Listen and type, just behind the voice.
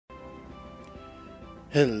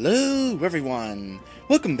Hello everyone!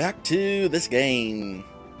 Welcome back to this game.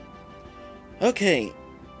 Okay,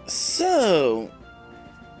 so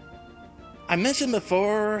I mentioned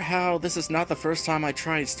before how this is not the first time I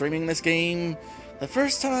tried streaming this game. The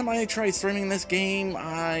first time I tried streaming this game,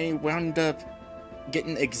 I wound up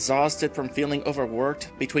getting exhausted from feeling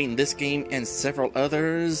overworked between this game and several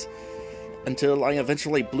others, until I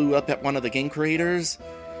eventually blew up at one of the game creators.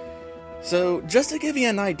 So, just to give you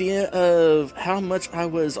an idea of how much I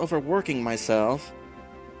was overworking myself,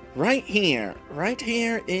 right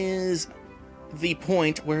here is the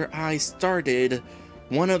point where I started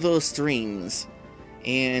one of those streams.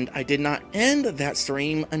 And I did not end that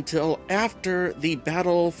stream until after the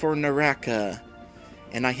battle for Neraka.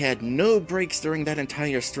 And I had no breaks during that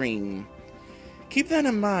entire stream. Keep that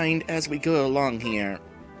in mind as we go along here.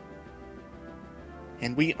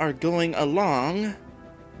 And we are going along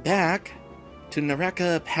back to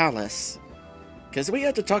Neraka Palace, because we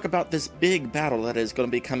have to talk about this big battle that is going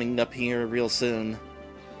to be coming up here real soon.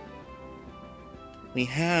 We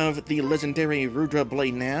have the legendary Rudra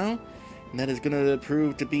Blade now, and that is going to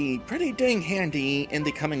prove to be pretty dang handy in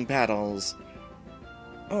the coming battles.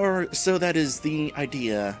 Or so that is the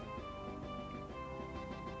idea.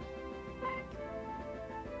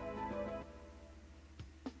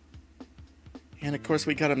 And of course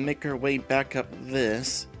we gotta make our way back up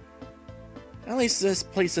this. At least this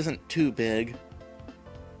place isn't too big.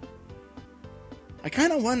 I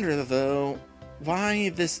kinda wonder though, why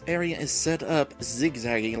this area is set up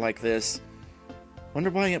zigzaggy like this. Wonder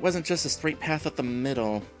why it wasn't just a straight path up the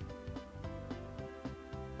middle.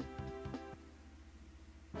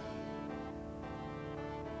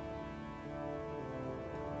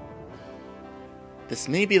 This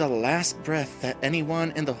may be the last breath that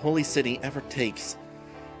anyone in the Holy City ever takes.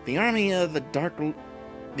 The army of the Dark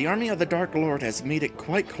Lord has made it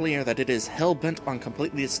quite clear that it is hell-bent on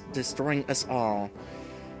completely destroying us all.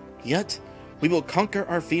 Yet, we will conquer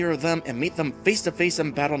our fear of them and meet them face-to-face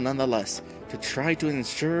in battle nonetheless, to try to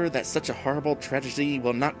ensure that such a horrible tragedy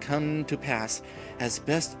will not come to pass, as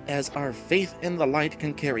best as our faith in the light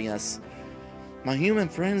can carry us. My human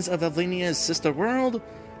friends of Avlenia's sister world,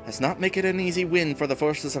 let's not make it an easy win for the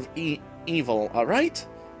forces of evil, alright?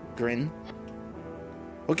 Grin.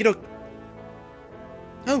 Okie doke.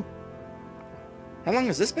 Oh! How long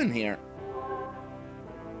has this been here?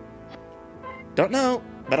 Don't know,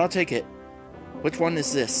 but I'll take it. Which one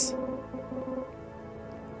is this?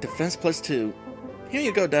 Defense +2. Here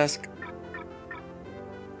you go, Dusk.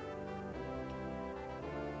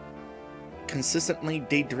 Consistently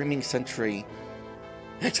daydreaming sentry.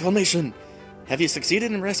 Exclamation! Have you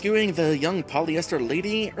succeeded in rescuing the young polyester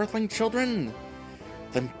lady, Earthling children?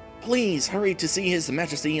 Then please hurry to see His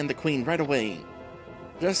Majesty and the Queen right away.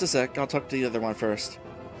 Just a sec, I'll talk to the other one first.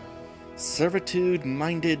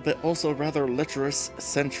 Servitude-minded but also rather lecherous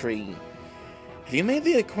sentry. Have you made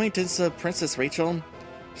the acquaintance of Princess Rachel?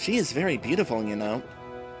 She is very beautiful, you know.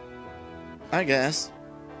 I guess.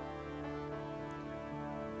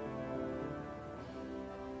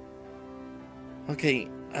 Okay,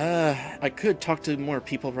 I could talk to more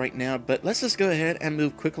people right now, but let's just go ahead and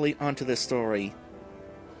move quickly onto this story.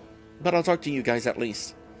 But I'll talk to you guys at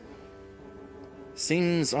least.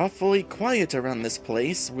 Seems awfully quiet around this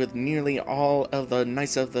place, with nearly all of the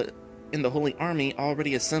knights in the Holy Army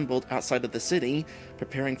already assembled outside of the city,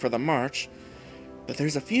 preparing for the march. But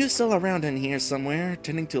there's a few still around in here somewhere,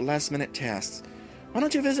 tending to last-minute tasks. Why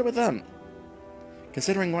don't you visit with them?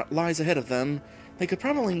 Considering what lies ahead of them, they could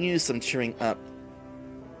probably use some cheering up.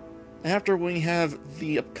 After we have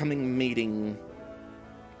the upcoming meeting.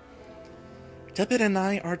 Tepid and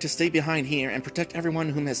I are to stay behind here and protect everyone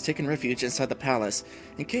whom has taken refuge inside the palace,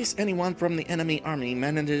 in case anyone from the enemy army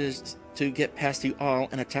manages to get past you all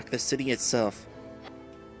and attack the city itself.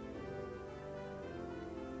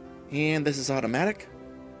 And this is automatic.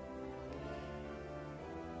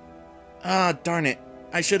 Ah, darn it.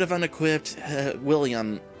 I should have unequipped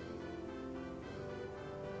William.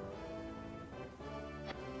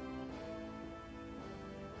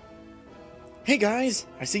 Hey guys,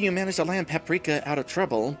 I see you managed to land Paprika out of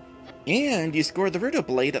trouble, and you scored the Rudra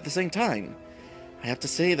Blade at the same time. I have to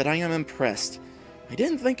say that I am impressed. I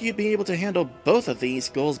didn't think you'd be able to handle both of these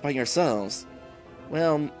goals by yourselves.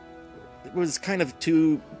 Well, it was kind of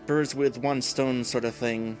two birds with one stone sort of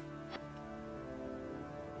thing.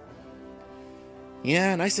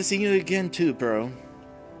 Yeah, nice to see you again too, bro.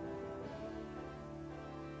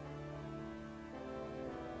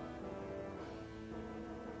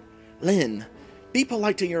 Lynn, be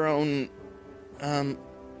polite to your own...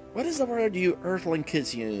 what is the word you Earthling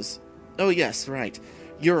kids use? Oh yes, right.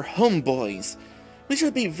 Your homeboys. We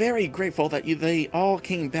should be very grateful that they all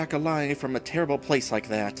came back alive from a terrible place like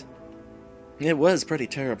that. It was pretty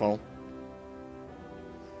terrible.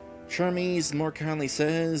 Charmies more kindly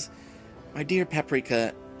says, My dear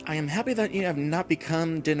Paprika, I am happy that you have not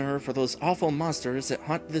become dinner for those awful monsters that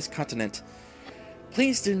haunt this continent.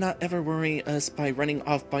 Please do not ever worry us by running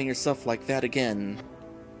off by yourself like that again.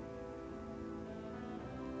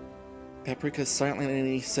 Paprika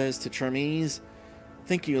silently says to Charmies,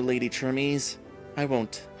 Thank you, Lady Charmies. I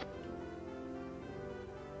won't.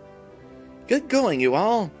 Good going, you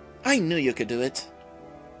all! I knew you could do it.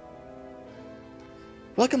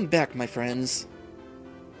 Welcome back, my friends.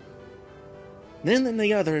 Nin and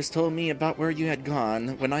the others told me about where you had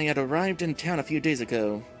gone when I had arrived in town a few days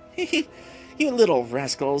ago. Hehe, you little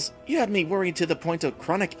rascals. You had me worried to the point of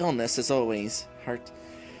chronic illness as always, Heart.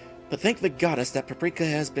 But thank the goddess that Paprika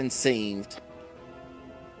has been saved.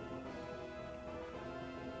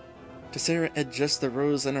 Tessera adjusts the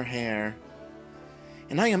rose in her hair.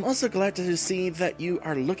 And I am also glad to see that you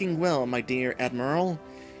are looking well, my dear Admiral.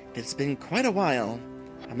 It's been quite a while.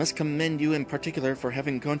 I must commend you in particular for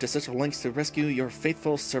having gone to such lengths to rescue your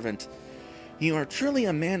faithful servant. You are truly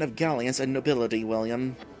a man of galliance and nobility,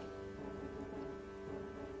 William.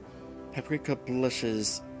 Paprika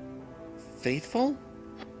blushes. Faithful?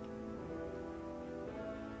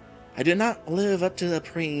 I do not live up to the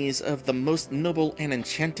praise of the most noble and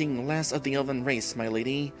enchanting lass of the elven race, my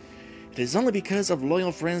lady. It is only because of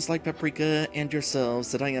loyal friends like Paprika and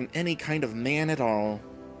yourselves that I am any kind of man at all.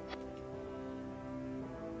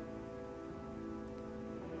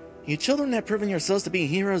 You children have proven yourselves to be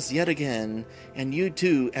heroes yet again, and you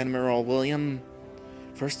too, Admiral William.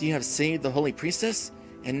 First you have saved the Holy Priestess,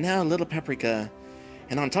 and now little Paprika.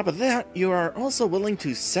 And on top of that, you are also willing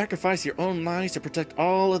to sacrifice your own lives to protect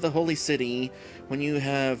all of the Holy City when you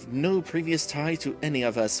have no previous tie to any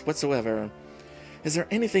of us whatsoever. Is there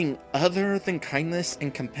anything other than kindness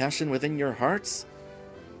and compassion within your hearts?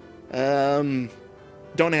 Don't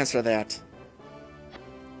answer that.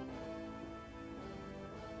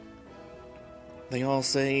 They all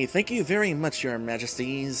say, Thank you very much, Your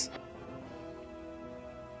Majesties.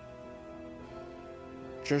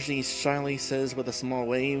 Jersey shyly says with a small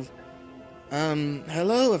wave,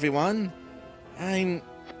 hello everyone. I'm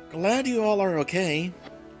glad you all are okay.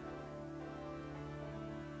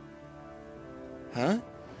 Huh?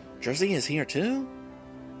 Jersey is here too?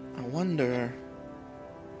 I wonder...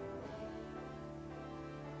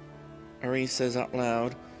 Uri says out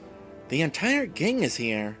loud, The entire gang is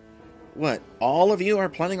here. What, all of you are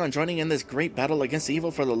planning on joining in this great battle against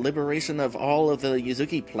evil for the liberation of all of the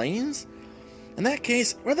Yuzuki Plains? In that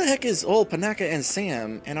case, where the heck is old Panaka and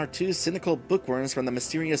Sam, and our two cynical bookworms from the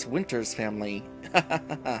mysterious Winters family? Ha ha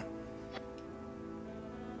ha ha.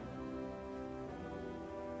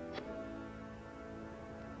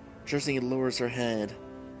 Jersey lowers her head.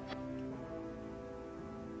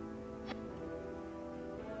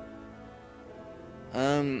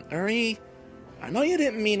 Uri, I know you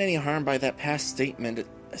didn't mean any harm by that past statement,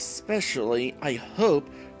 especially, I hope,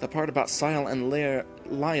 the part about Sile and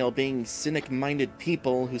Lyle being cynic-minded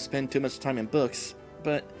people who spend too much time in books,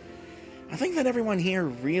 but I think that everyone here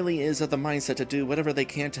really is of the mindset to do whatever they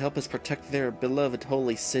can to help us protect their beloved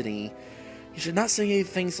holy city. You should not say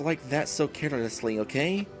things like that so carelessly,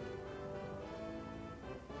 okay?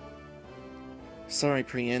 Sorry,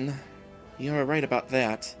 Priyan. You are right about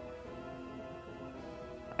that.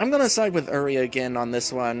 I'm gonna side with Uri again on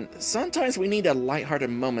this one. Sometimes we need a lighthearted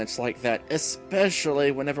moments like that, especially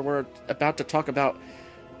whenever we're about to talk about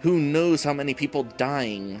who knows how many people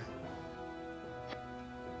dying.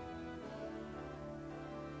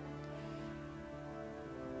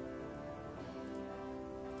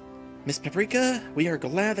 Miss Paprika, we are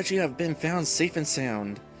glad that you have been found safe and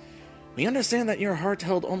sound. We understand that your heart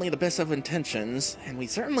held only the best of intentions, and we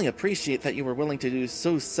certainly appreciate that you were willing to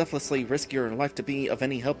so selflessly risk your life to be of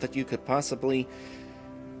any help that you could possibly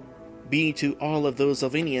be to all of those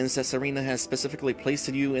Zelvanians that Serena has specifically placed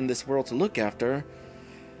you in this world to look after.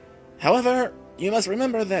 However, you must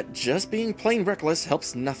remember that just being plain reckless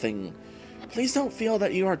helps nothing. Please don't feel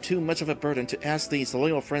that you are too much of a burden to ask these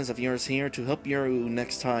loyal friends of yours here to help you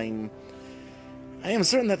next time. I am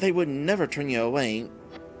certain that they would never turn you away.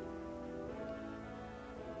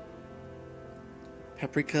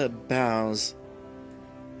 Paprika bows.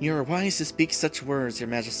 You are wise to speak such words, Your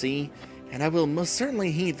Majesty, and I will most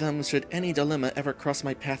certainly heed them should any dilemma ever cross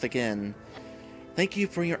my path again. Thank you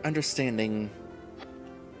for your understanding.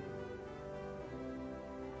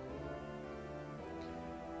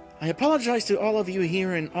 I apologize to all of you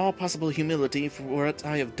here in all possible humility for what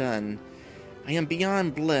I have done. I am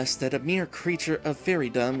beyond blessed that a mere creature of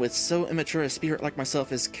fairydom with so immature a spirit like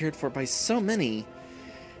myself is cared for by so many.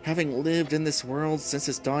 Having lived in this world since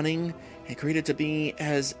its dawning, and created to be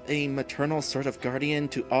as a maternal sort of guardian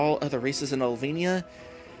to all other races in Olvenia,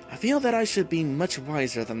 I feel that I should be much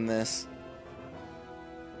wiser than this.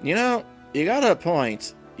 You know, you got a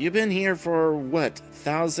point. You've been here for, what,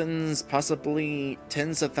 thousands, possibly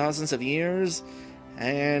tens of thousands of years?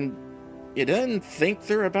 And you didn't think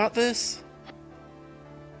through about this?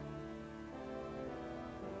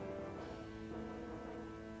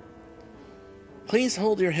 Please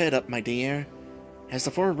hold your head up, my dear. As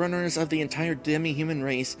the forerunners of the entire demi-human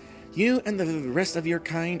race, you and the rest of your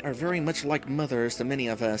kind are very much like mothers to many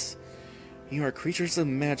of us. You are creatures of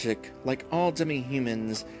magic, like all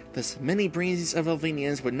demi-humans. Thus, many breeds of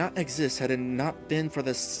Elvenians would not exist had it not been for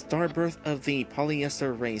the starbirth of the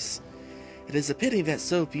polyester race. It is a pity that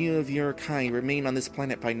so few of your kind remain on this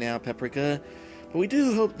planet by now, Paprika, but we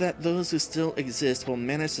do hope that those who still exist will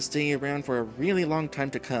manage to stay around for a really long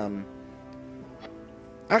time to come.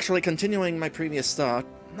 Actually, continuing my previous thought,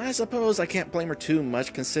 I suppose I can't blame her too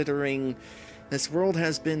much considering this world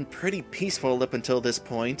has been pretty peaceful up until this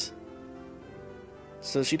point.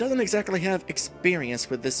 So she doesn't exactly have experience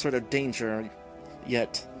with this sort of danger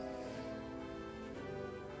yet.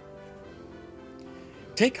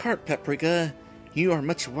 Take heart, Paprika. You are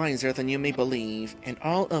much wiser than you may believe, and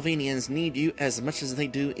all Elvenians need you as much as they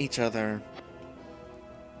do each other.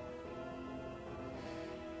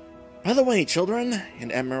 By the way, children,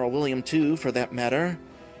 and Admiral William too, for that matter,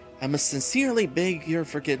 I must sincerely beg your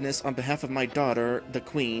forgiveness on behalf of my daughter, the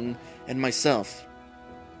Queen, and myself.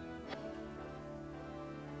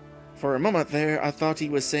 For a moment there, I thought he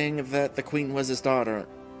was saying that the Queen was his daughter.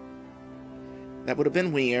 That would have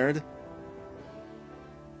been weird.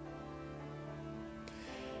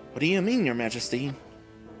 What do you mean, Your Majesty?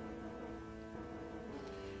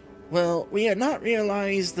 Well, we had not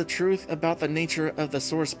realized the truth about the nature of the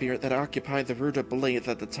sword spirit that occupied the Ruta blade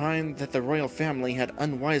at the time that the royal family had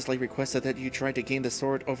unwisely requested that you try to gain the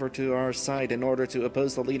sword over to our side in order to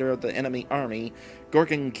oppose the leader of the enemy army,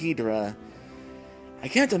 Gorgon Ghidra. I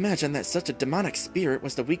can't imagine that such a demonic spirit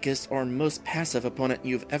was the weakest or most passive opponent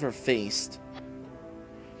you've ever faced.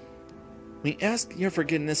 We ask your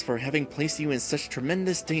forgiveness for having placed you in such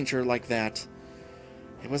tremendous danger like that.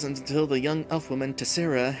 It wasn't until the young elf-woman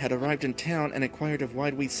Tessera had arrived in town and inquired of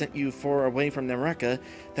why we sent you far away from Neraka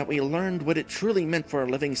that we learned what it truly meant for a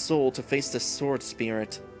living soul to face the sword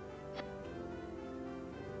spirit.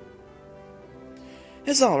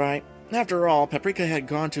 It's alright. After all, Paprika had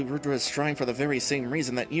gone to Rudra's shrine for the very same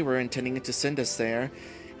reason that you were intending to send us there,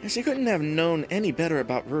 and she couldn't have known any better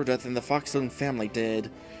about Rudra than the Foxstone family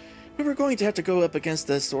did. We were going to have to go up against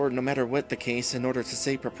this sword no matter what the case in order to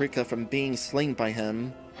save Paprika from being slain by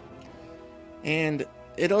him. And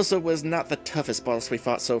it also was not the toughest boss we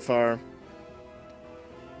fought so far.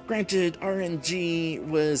 Granted, RNG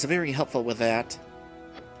was very helpful with that.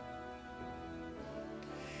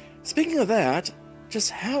 Speaking of that, just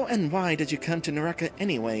how and why did you come to Neraka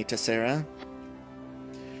anyway, Tessera?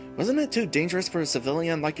 Wasn't it too dangerous for a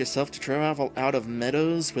civilian like yourself to travel out of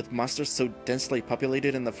meadows with monsters so densely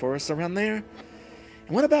populated in the forests around there?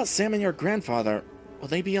 And what about Sam and your grandfather? Will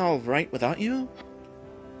they be alright without you?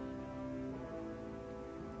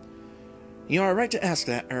 You are right to ask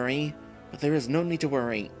that, Uri, but there is no need to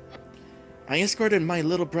worry. I escorted my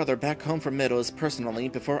little brother back home from Meadows personally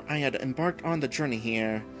before I had embarked on the journey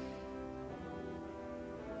here.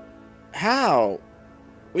 How?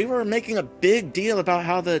 We were making a big deal about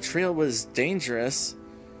how the trail was dangerous.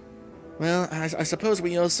 Well, I suppose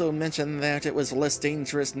we also mentioned that it was less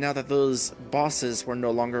dangerous now that those bosses were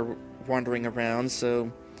no longer wandering around,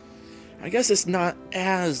 so I guess it's not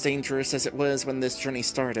as dangerous as it was when this journey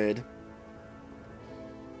started.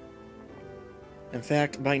 In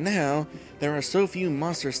fact, by now, there are so few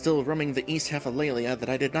monsters still roaming the east half of Laelia that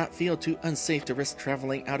I did not feel too unsafe to risk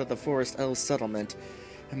traveling out of the Forest Elves settlement,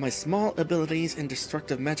 and my small abilities in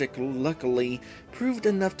destructive magic luckily proved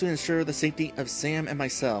enough to ensure the safety of Sam and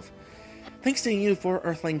myself. Thanks to you four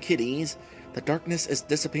Earthling kitties, the darkness is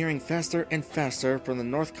disappearing faster and faster from the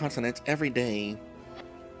North Continent every day.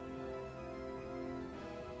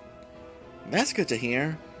 That's good to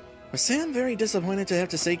hear. Was Sam very disappointed to have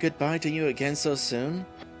to say goodbye to you again so soon?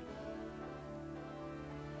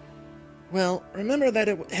 Well, remember that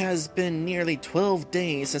it has been nearly 12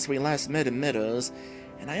 days since we last met in Meadows,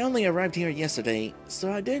 and I only arrived here yesterday,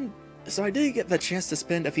 so I did get the chance to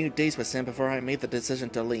spend a few days with Sam before I made the decision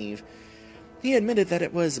to leave. He admitted that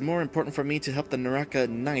it was more important for me to help the Neraka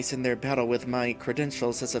Knights in their battle with my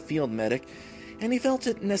credentials as a field medic, and he felt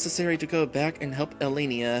it necessary to go back and help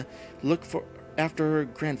Elenia look after her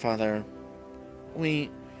grandfather. We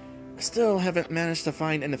still haven't managed to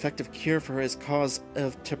find an effective cure for his cause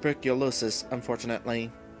of tuberculosis,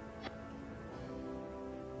 unfortunately.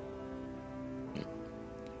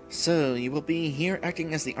 So, you will be here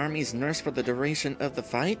acting as the army's nurse for the duration of the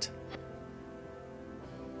fight?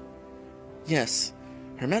 Yes.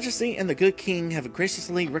 Her Majesty and the good King have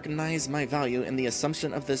graciously recognized my value in the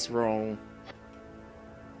assumption of this role.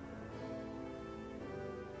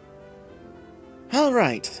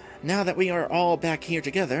 Alright, now that we are all back here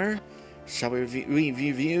together, shall we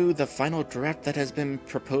review the final draft that has been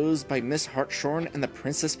proposed by Miss Hartshorn and the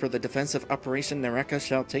Princess for the defense of Operation Neraka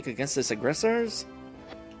shall take against its aggressors?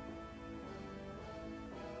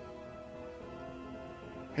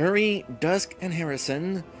 Hurry, Dusk, and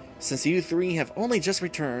Harrison, since you three have only just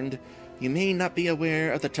returned, you may not be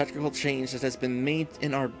aware of the tactical change that has been made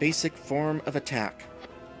in our basic form of attack.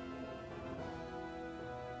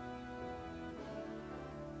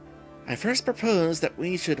 I first proposed that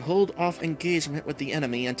we should hold off engagement with the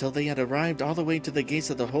enemy until they had arrived all the way to the gates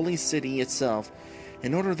of the holy city itself,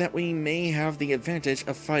 in order that we may have the advantage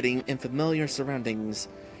of fighting in familiar surroundings.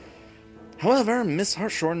 However, Miss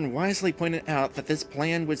Hartshorn wisely pointed out that this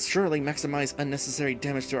plan would surely maximize unnecessary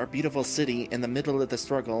damage to our beautiful city in the middle of the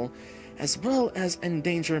struggle, as well as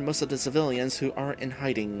endanger most of the civilians who are in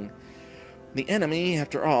hiding. The enemy,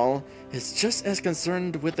 after all, is just as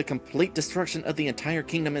concerned with the complete destruction of the entire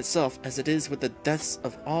kingdom itself as it is with the deaths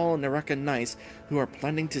of all Neraka knights who are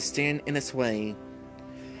planning to stand in its way.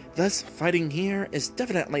 Thus, fighting here is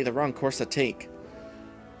definitely the wrong course to take.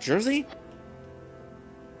 Jersey?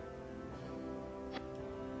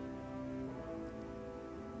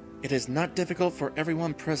 It is not difficult for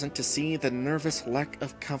everyone present to see the nervous lack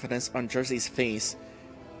of confidence on Jersey's face.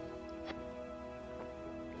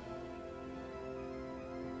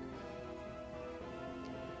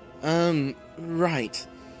 Right.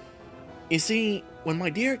 You see, when my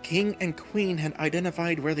dear King and Queen had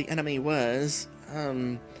identified where the enemy was,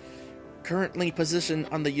 currently positioned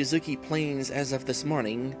on the Yuzuki Plains as of this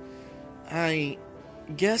morning, I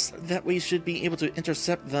guessed that we should be able to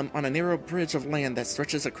intercept them on a narrow bridge of land that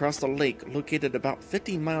stretches across the lake located about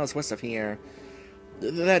 50 miles west of here.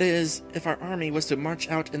 That is, if our army was to march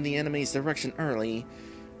out in the enemy's direction early,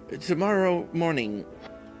 tomorrow morning.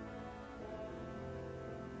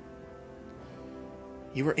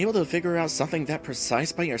 You were able to figure out something that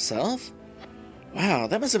precise by yourself? Wow,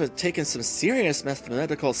 that must have taken some serious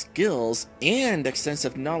mathematical skills and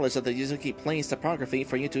extensive knowledge of the Yuzuki Plains topography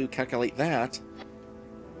for you to calculate that.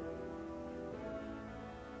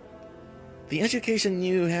 The education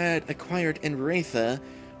you had acquired in Ratha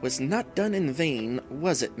was not done in vain,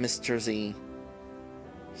 was it, Miss Jersey?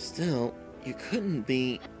 Still, you couldn't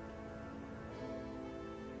be...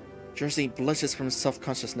 Jersey blushes from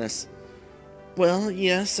self-consciousness. Well,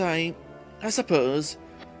 yes, I suppose.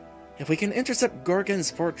 If we can intercept Gorgon's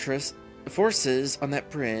forces on that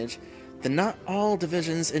bridge, then not all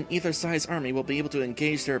divisions in either side's army will be able to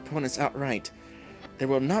engage their opponents outright. There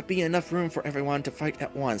will not be enough room for everyone to fight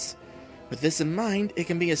at once. With this in mind, it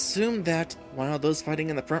can be assumed that, while those fighting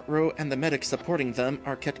in the front row and the medics supporting them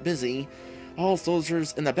are kept busy, all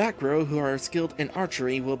soldiers in the back row who are skilled in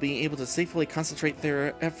archery will be able to safely concentrate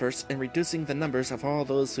their efforts in reducing the numbers of all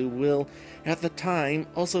those who will, at the time,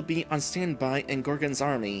 also be on standby in Gorgon's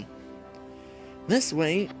army. This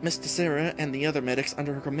way, Miss Tessera and the other medics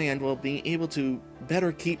under her command will be able to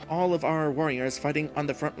better keep all of our warriors fighting on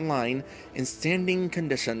the front line in standing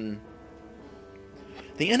condition.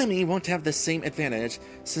 The enemy won't have the same advantage,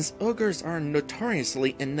 since ogres are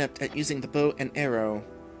notoriously inept at using the bow and arrow.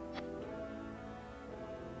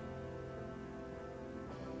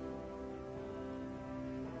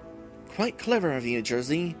 Quite clever of you,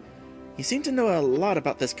 Jersey. You seem to know a lot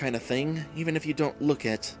about this kind of thing, even if you don't look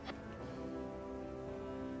it.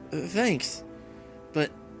 Thanks.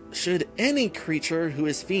 But should any creature who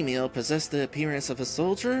is female possess the appearance of a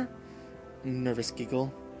soldier? Nervous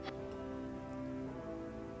giggle.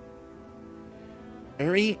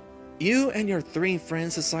 Uri, you and your 3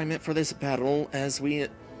 friends' assignment for this battle, as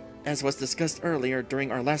was discussed earlier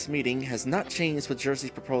during our last meeting, has not changed with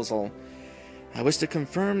Jersey's proposal. I wish to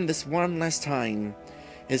confirm this one last time.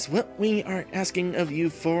 Is what we are asking of you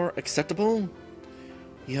for acceptable?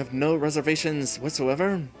 You have no reservations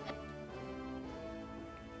whatsoever?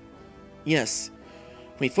 Yes.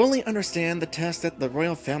 We fully understand the task that the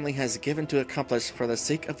royal family has given to accomplish for the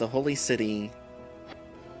sake of the holy city.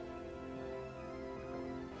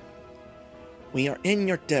 We are in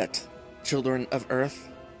your debt, children of Earth.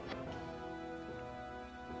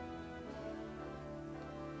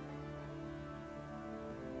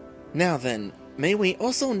 Now then, may we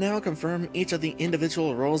also now confirm each of the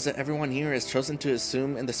individual roles that everyone here has chosen to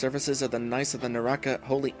assume in the services of the Knights of the Neraka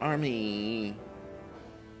Holy Army.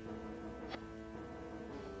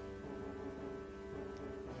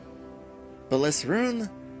 Belisrun,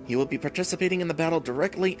 you will be participating in the battle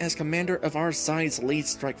directly as commander of our side's lead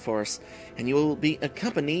strike force, and you will be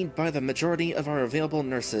accompanied by the majority of our available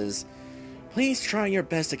nurses. Please try your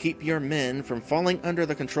best to keep your men from falling under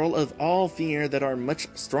the control of all fear that our much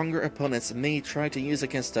stronger opponents may try to use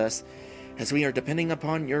against us, as we are depending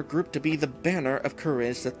upon your group to be the banner of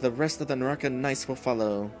courage that the rest of the Neraka Knights will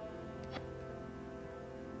follow.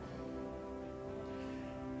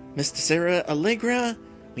 Mr. Sarah Allegra,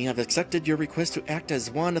 we have accepted your request to act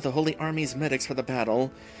as one of the Holy Army's medics for the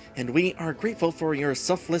battle, and we are grateful for your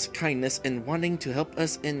selfless kindness in wanting to help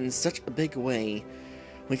us in such a big way.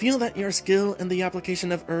 We feel that your skill in the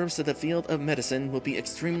application of herbs to the field of medicine will be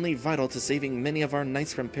extremely vital to saving many of our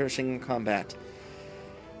knights from perishing in combat.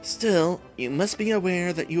 Still, you must be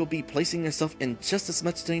aware that you will be placing yourself in just as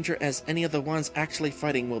much danger as any of the ones actually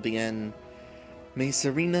fighting will be in. May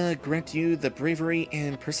Serena grant you the bravery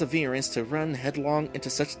and perseverance to run headlong into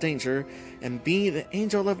such danger and be the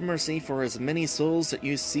angel of mercy for as many souls that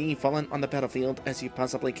you see fallen on the battlefield as you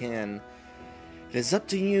possibly can. It is up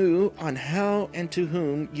to you on how and to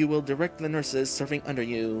whom you will direct the nurses serving under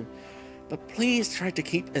you, but please try to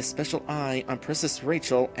keep a special eye on Princess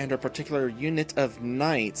Rachel and her particular unit of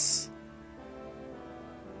knights.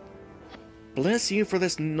 Bless you for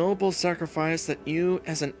this noble sacrifice that you,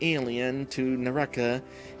 as an alien to Neraka,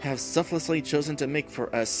 have selflessly chosen to make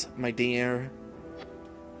for us, my dear.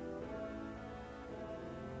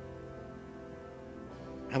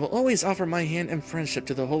 I will always offer my hand and friendship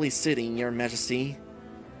to the Holy City, Your Majesty.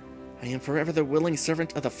 I am forever the willing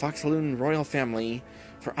servant of the Foxloon royal family,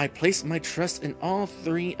 for I place my trust in all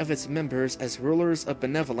three of its members as rulers of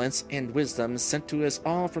benevolence and wisdom sent to us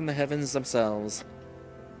all from the heavens themselves.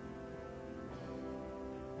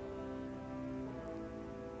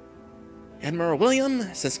 Admiral William,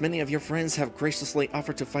 since many of your friends have graciously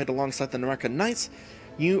offered to fight alongside the Neraka Knights,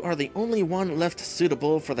 you are the only one left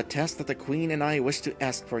suitable for the task that the Queen and I wish to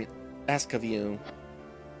ask of you.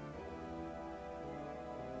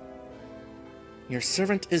 Your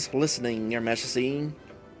servant is listening, Your Majesty.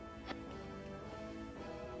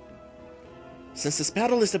 Since this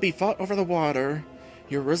battle is to be fought over the water,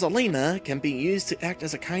 your Rosalina can be used to act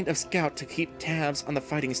as a kind of scout to keep tabs on the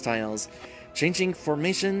fighting styles, changing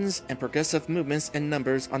formations and progressive movements and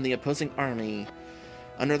numbers on the opposing army.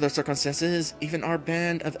 Under the circumstances, even our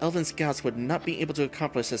band of elven scouts would not be able to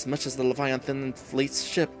accomplish as much as the Leviathan fleet's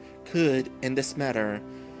ship could in this matter.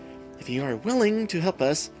 If you are willing to help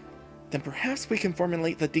us, then perhaps we can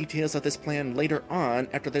formulate the details of this plan later on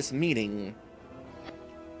after this meeting.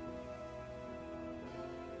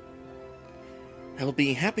 I will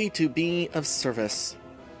be happy to be of service.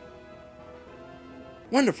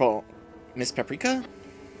 Wonderful! Miss Paprika?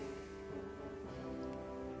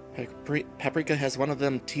 Paprika has one of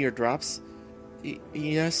them teardrops.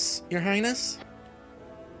 Yes, Your Highness?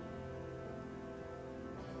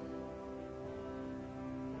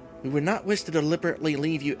 We would not wish to deliberately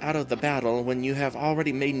leave you out of the battle when you have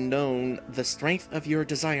already made known the strength of your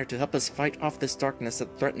desire to help us fight off this darkness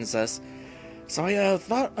that threatens us. So I have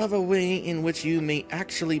thought of a way in which you may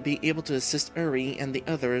actually be able to assist Uri and the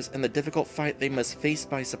others in the difficult fight they must face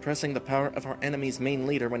by suppressing the power of our enemy's main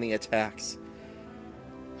leader when he attacks.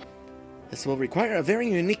 This will require a very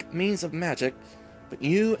unique means of magic, but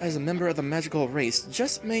you, as a member of the magical race,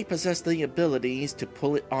 just may possess the abilities to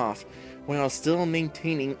pull it off, while still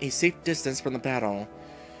maintaining a safe distance from the battle.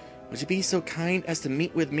 Would you be so kind as to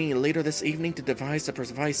meet with me later this evening to devise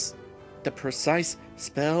the precise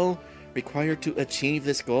spell required to achieve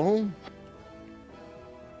this goal?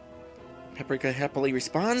 Paprika happily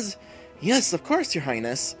responds, Yes, of course, Your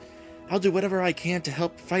Highness. I'll do whatever I can to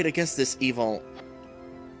help fight against this evil.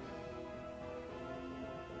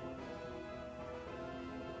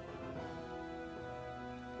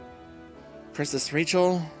 Princess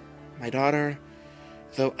Rachel, my daughter,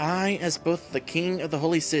 though I, as both the king of the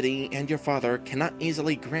Holy City and your father, cannot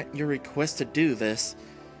easily grant your request to do this,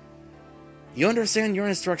 you understand your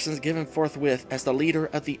instructions given forthwith as the leader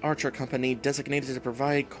of the Archer Company designated to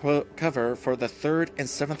provide cover for the 3rd and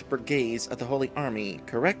 7th Brigades of the Holy Army,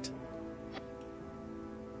 correct?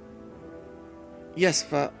 Yes,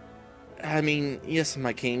 yes,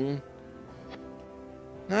 my king.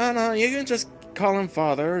 No, you can just call him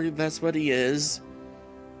father, that's what he is.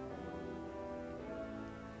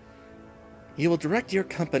 You will direct your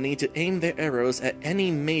company to aim their arrows at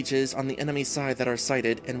any mages on the enemy side that are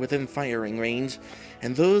sighted and within firing range,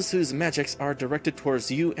 and those whose magics are directed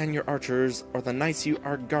towards you and your archers or the knights you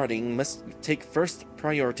are guarding must take first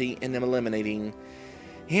priority in eliminating.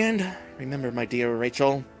 And remember, my dear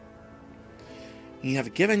Rachel, you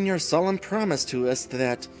have given your solemn promise to us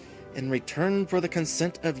that, in return for the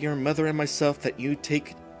consent of your mother and myself that you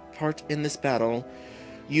take part in this battle,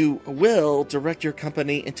 you will direct your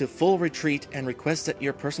company into full retreat and request that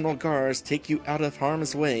your personal guards take you out of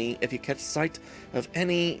harm's way if you catch sight of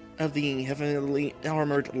any of the heavily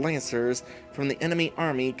armored lancers from the enemy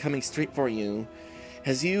army coming straight for you,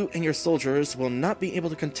 as you and your soldiers will not be able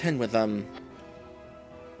to contend with them.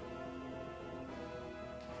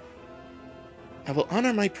 I will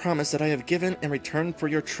honor my promise that I have given in return for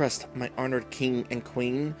your trust, my honored king and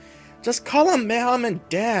queen. Just call them mom and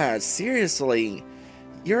dad, seriously.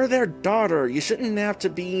 You're their daughter. You shouldn't have to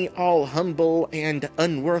be all humble and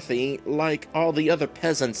unworthy like all the other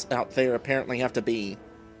peasants out there apparently have to be.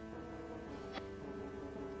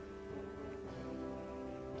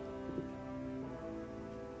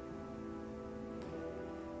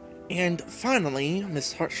 And finally,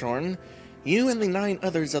 Miss Hartshorn, you and the 9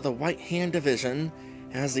 others of the White Hand Division,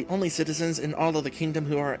 as the only citizens in all of the kingdom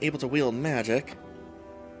who are able to wield magic,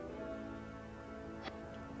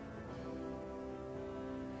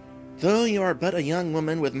 though you are but a young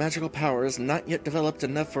woman with magical powers not yet developed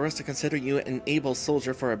enough for us to consider you an able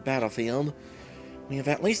soldier for a battlefield, we have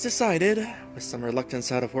at least decided, with some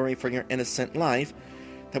reluctance out of worry for your innocent life,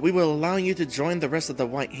 that we will allow you to join the rest of the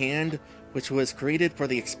White Hand, which was created for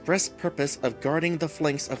the express purpose of guarding the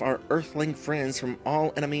flanks of our Earthling friends from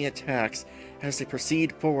all enemy attacks as they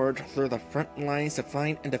proceed forward through the front lines to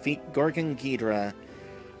find and defeat Gorgon Ghidra.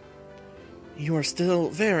 You are still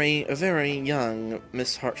very, very young,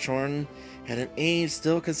 Miss Hartshorn, at an age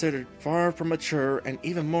still considered far from mature and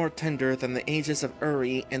even more tender than the ages of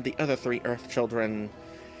Uri and the other 3 Earth children.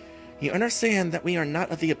 You understand that we are not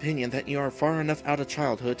of the opinion that you are far enough out of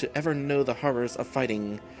childhood to ever know the horrors of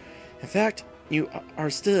fighting. In fact, you are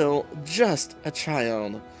still just a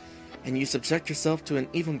child, and you subject yourself to an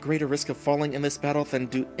even greater risk of falling in this battle than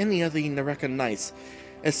do any of the Neraka Knights,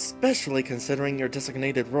 especially considering your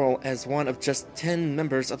designated role as one of just 10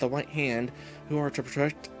 members of the White Hand who are to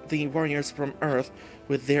protect the warriors from Earth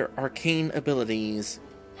with their arcane abilities.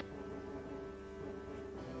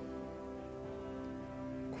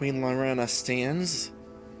 Queen Lorana stands.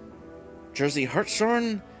 Jersey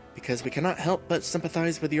Hartshorn, because we cannot help but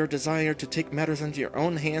sympathize with your desire to take matters into your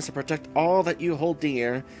own hands to protect all that you hold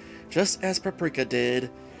dear, just as Paprika did,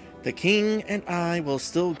 the king and I will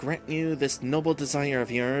still grant you this noble desire of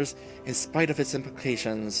yours, in spite of its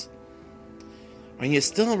implications. Are you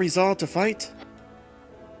still resolved to fight?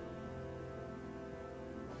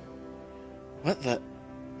 What the?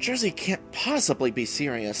 Jersey can't possibly be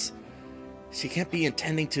serious. She can't be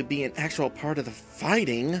intending to be an actual part of the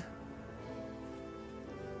fighting.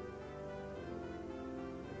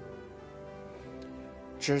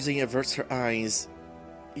 Jersey averts her eyes.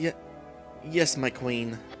 Yes, my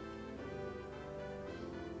queen.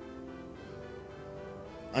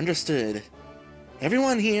 Understood.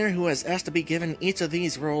 Everyone here who has asked to be given each of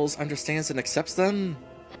these roles understands and accepts them?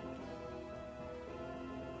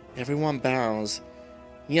 Everyone bows.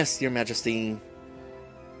 Yes, your majesty.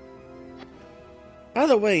 By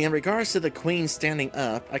the way, in regards to the queen standing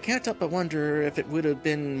up, I can't help but wonder if it would have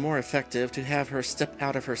been more effective to have her step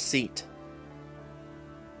out of her seat.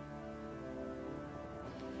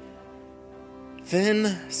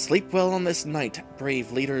 Then, sleep well on this night,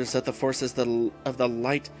 brave leaders of the forces of the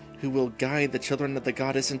light who will guide the children of the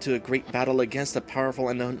goddess into a great battle against a powerful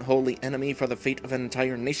and unholy enemy for the fate of an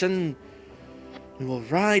entire nation. We will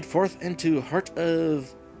ride forth into heart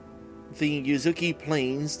of the Yuzuki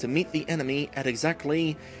Plains to meet the enemy at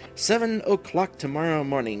exactly 7 o'clock tomorrow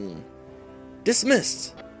morning.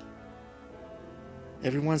 Dismissed!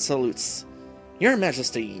 Everyone salutes. Your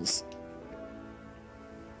Majesties!